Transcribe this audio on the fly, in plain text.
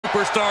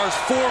superstars,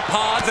 4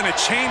 pods, and a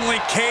chain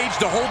link cage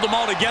to hold them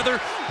all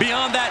together.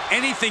 Beyond that,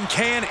 anything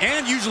can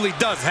and usually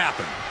does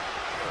happen.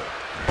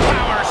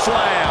 Power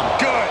slam.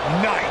 Good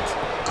night.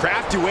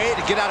 Crafty way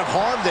to get out of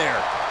harm there.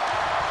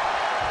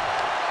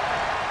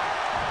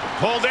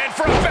 Pulled in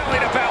for a belly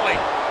to belly.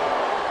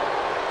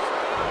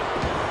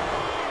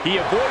 He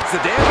avoids the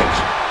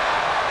damage.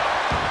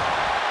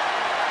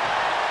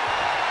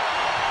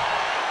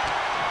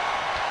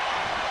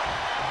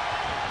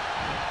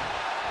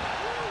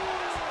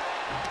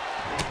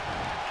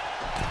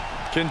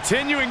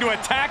 Continuing to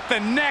attack the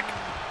neck.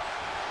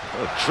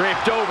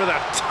 Draped over the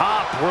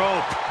top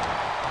rope.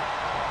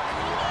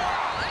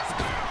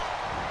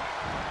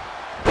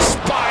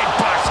 Spine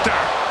buster.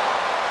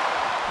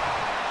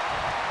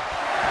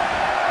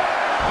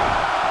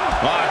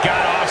 Oh,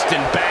 got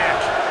Austin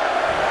back.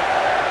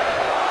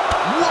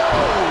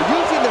 Whoa,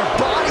 using their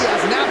body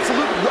as an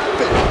absolute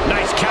weapon.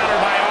 Nice counter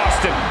by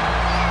Austin.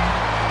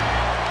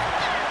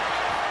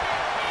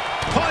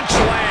 Punch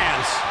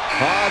lands.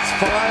 Pod's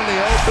finally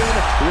open,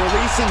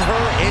 releasing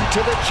her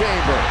into the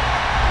chamber.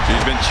 She's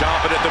been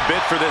chomping at the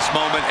bit for this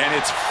moment, and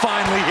it's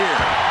finally here.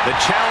 The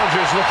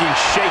challenger's looking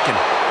shaken,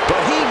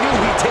 but he knew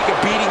he'd take a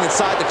beating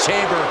inside the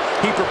chamber.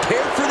 He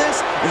prepared for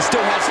this and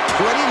still has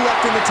plenty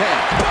left in the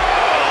tank.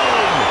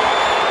 Boom!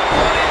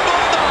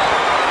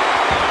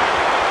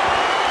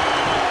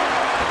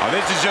 Oh,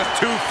 this is just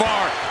too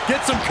far.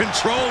 Get some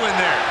control in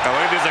there. Oh,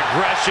 look at his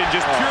aggression,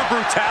 just pure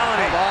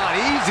brutality. Come on,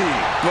 easy.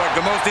 Look,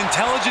 the most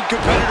intelligent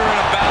competitor in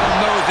a battle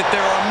knows that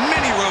there are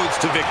many roads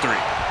to victory,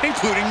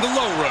 including the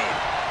low road.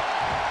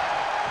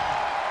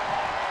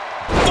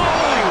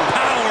 Falling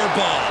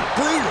powerbomb,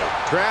 brutal.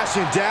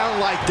 Crashing down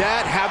like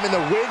that, having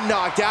the wind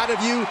knocked out of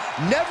you,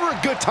 never a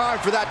good time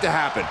for that to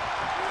happen.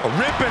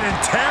 Ripping and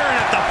tearing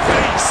at the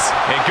face.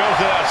 It goes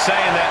without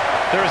saying that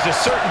there is a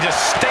certain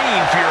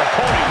disdain for your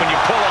opponent when you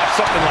pull off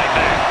something like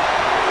that.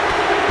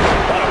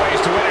 A lot of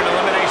ways to win an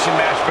elimination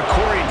match, but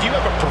Corey, do you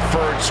have a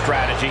preferred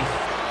strategy?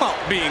 Well,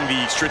 being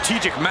the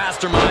strategic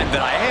mastermind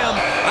that I am,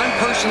 I'm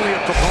personally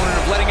a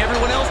proponent of letting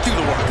everyone else do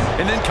the work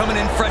and then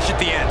coming in fresh at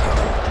the end.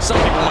 Some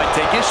people might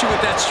take issue with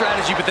that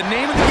strategy, but the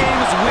name of the game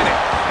is winning,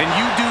 and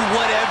you do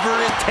whatever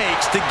it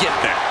takes to get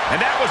there.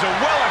 And that was a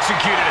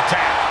well-executed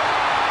attack.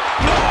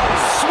 Oh,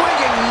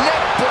 swinging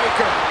neck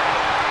breaker.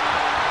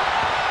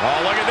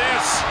 Oh, look at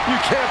this. You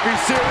can't be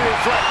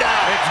serious right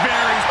now. It's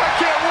Barry. I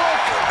can't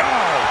look.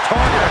 Oh,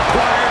 target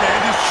acquired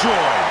and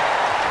destroyed.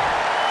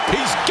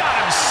 He's got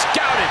him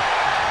scouted.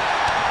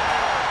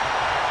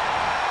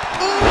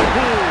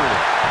 Ooh.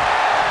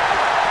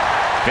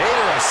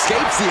 Vader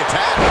escapes the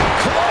attack.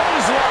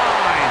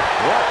 Clothesline.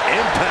 What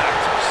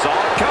impact. Saw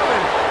it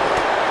coming.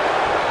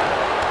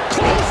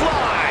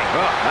 Clothesline.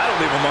 Oh, that'll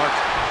leave a mark.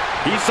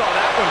 He saw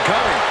that one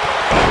coming.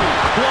 Oh,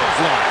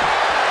 clothesline.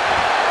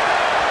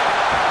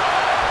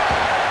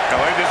 I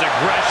like this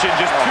aggression,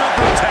 just pure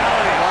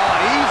brutality. Come on,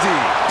 easy.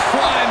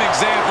 Prime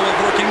example of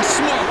working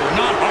smarter,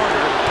 not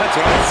harder. That's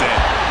what I said.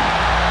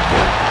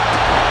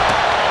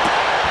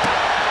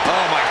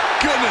 Oh, my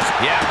goodness.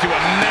 You have to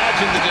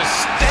imagine the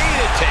disdain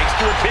it takes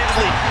to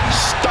repeatedly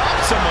stop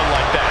someone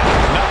like that.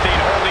 Nothing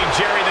holding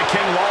Jerry the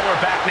King Lawler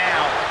back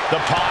now.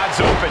 The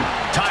pod's open.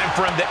 Time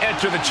for him to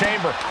enter the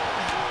chamber.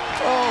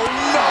 Oh,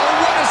 no.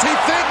 What is he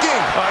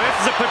thinking?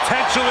 This is a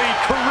potentially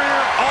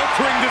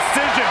career-altering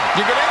decision.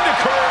 You can end a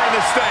career in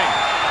this thing.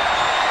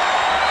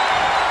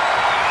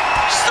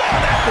 Saw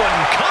that one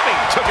coming.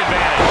 Took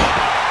advantage.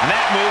 And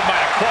that move might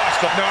have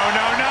crossed the... No.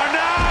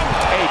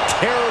 A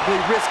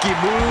terribly risky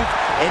move,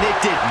 and it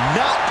did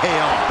not pay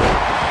off.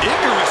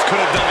 Icarus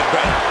could have done it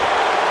better.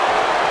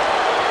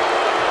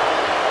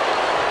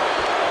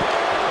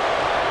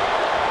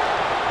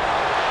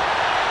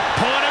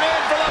 Pulling him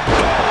in for the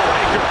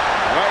breaker.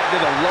 Right to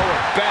the lower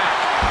back.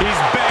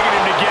 He's begging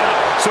him to get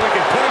up so he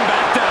can put him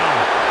back down.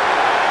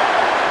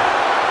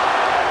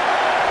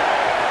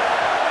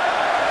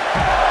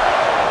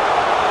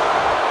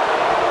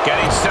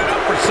 Getting set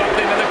up for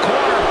something in the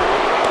corner.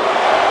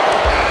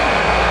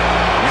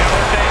 You know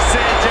what they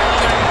say,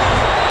 gentlemen?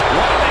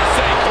 What do they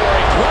say,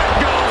 Corey? What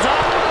goes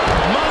up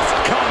must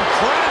come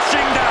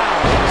crashing down.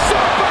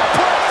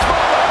 Superplex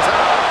from the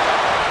top.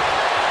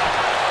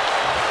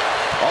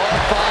 All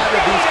 5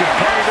 of these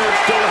competitors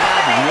still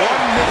have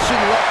one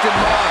mission left in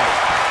mind.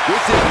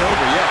 This isn't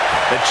over yet.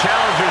 The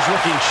challenger's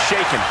looking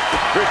shaken.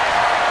 Here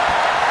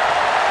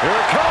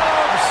it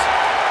comes.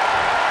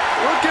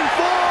 Looking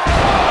for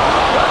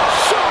a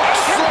choke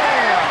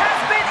slam.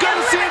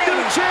 Gonna see it to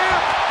the champ.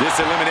 This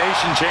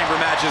elimination chamber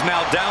match is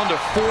now down to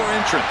 4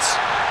 entrants.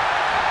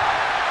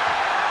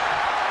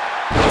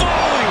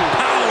 Falling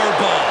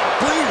powerbomb.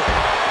 Brutal.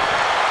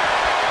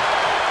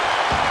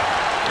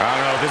 I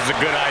don't know if this is a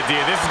good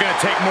idea. This is going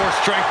to take more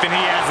strength than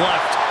he has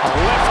left. A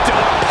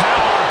lift-up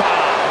powerbomb.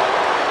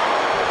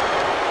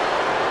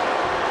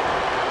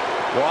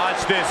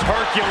 Watch this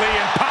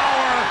Herculean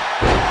power.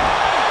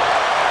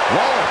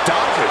 Lawler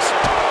dodges.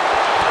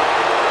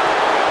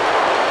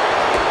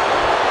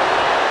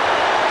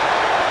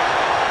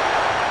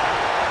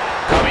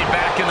 Coming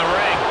back in the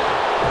ring.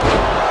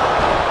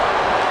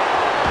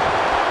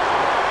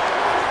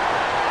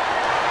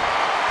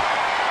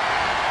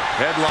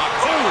 Headlock.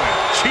 Oh,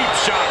 cheap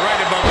shot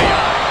right above the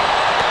eye.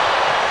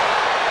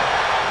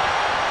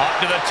 Up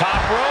to the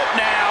top rope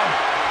now.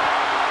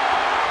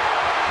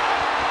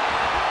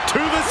 To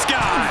the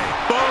sky.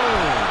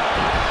 Boom.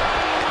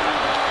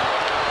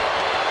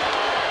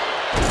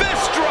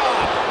 Fist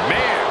drop.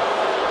 Man.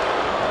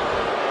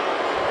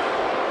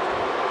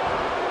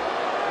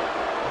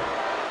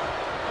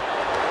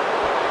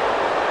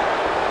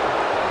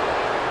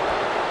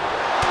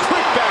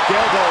 Quick back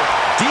elbow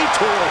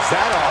detours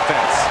that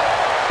offense.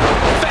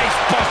 Face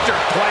buster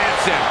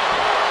plants him.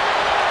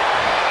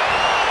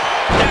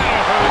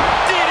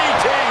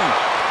 DDT.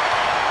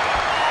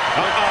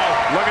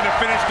 Looking to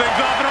finish things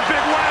off in a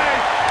big way.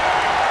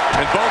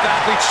 And both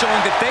athletes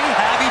showing that they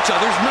have each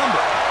other's number.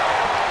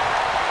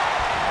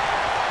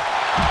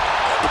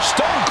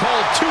 Stone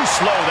Cold too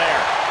slow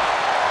there.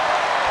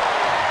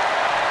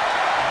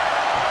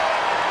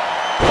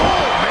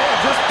 Oh, man,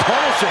 just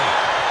punishing.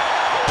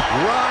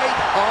 Right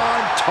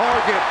on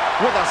target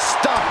with a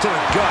stop to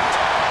the gut.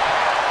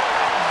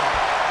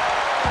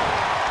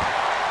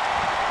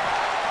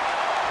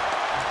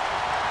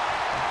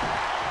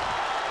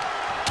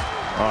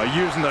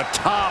 Using the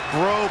top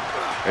rope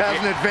as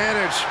an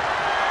advantage.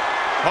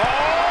 Oh,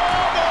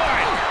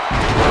 boy.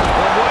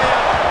 From way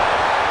up.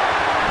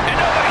 And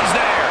nobody's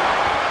there.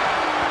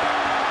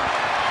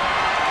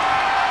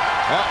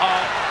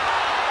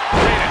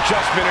 Great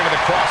adjustment into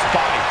the cross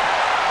body.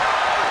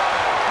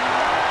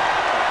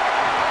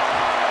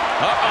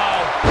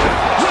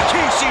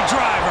 Rikishi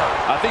driver.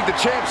 I think the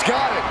champ's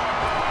got it.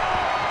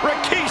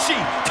 Rikishi,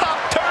 top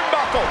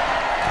turnbuckle.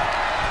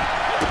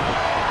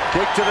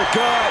 Kick to the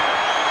gut.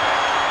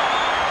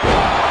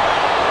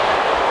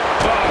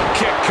 Oh,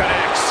 kick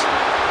connects.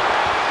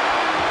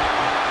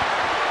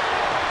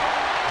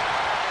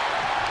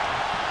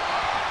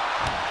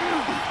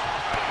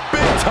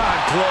 Big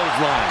time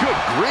clothesline. Good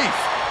grief.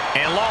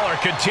 And Lawler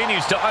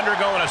continues to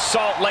undergo an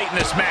assault late in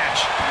this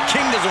match.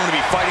 King doesn't want to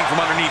be fighting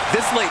from underneath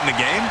this late in the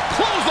game.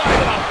 Clothesline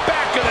to the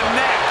back of the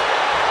neck.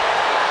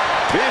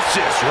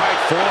 Vicious right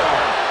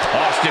forearm.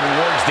 Austin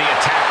wards the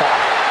attack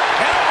off.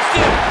 And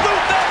Austin,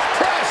 Luthez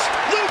Press.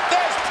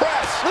 Luthez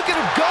press. Look at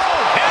him go.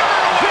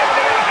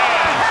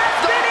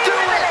 Don't do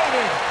it.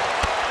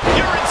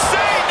 You're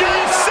insane. You're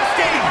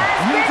insane.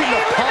 Using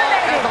the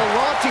pod as a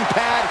launching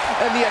pad,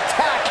 and the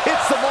attack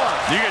hits the mark.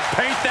 You can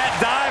paint that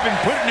dive and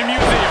put it in a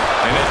museum.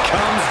 And it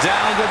comes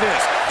down to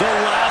this, the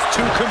last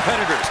two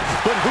competitors.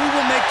 But who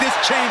will make this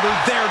chamber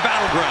their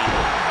battleground?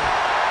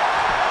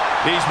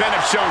 These men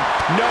have shown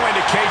no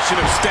indication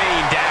of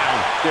staying down.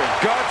 Their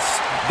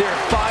guts, their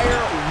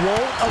fire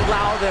won't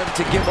allow them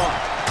to give up.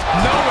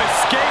 No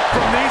escape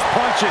from these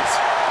punches.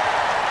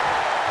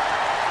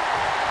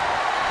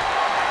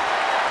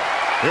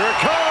 Here it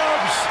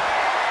comes.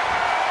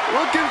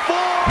 Looking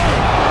for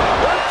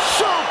a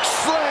choke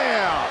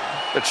slam.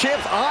 The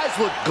champ's eyes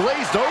look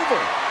glazed over.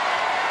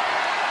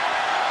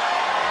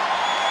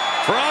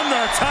 From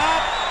the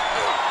top.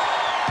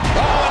 Oh,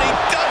 and he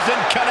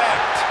doesn't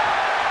connect.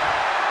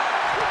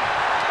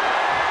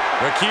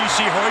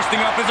 Rikishi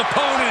hoisting up his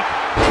opponent.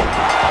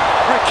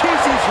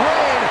 Rikishi's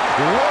reign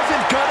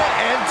wasn't gonna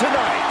end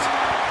tonight.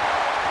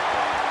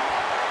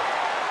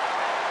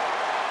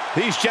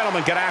 These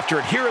gentlemen get after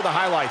it. Here are the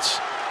highlights.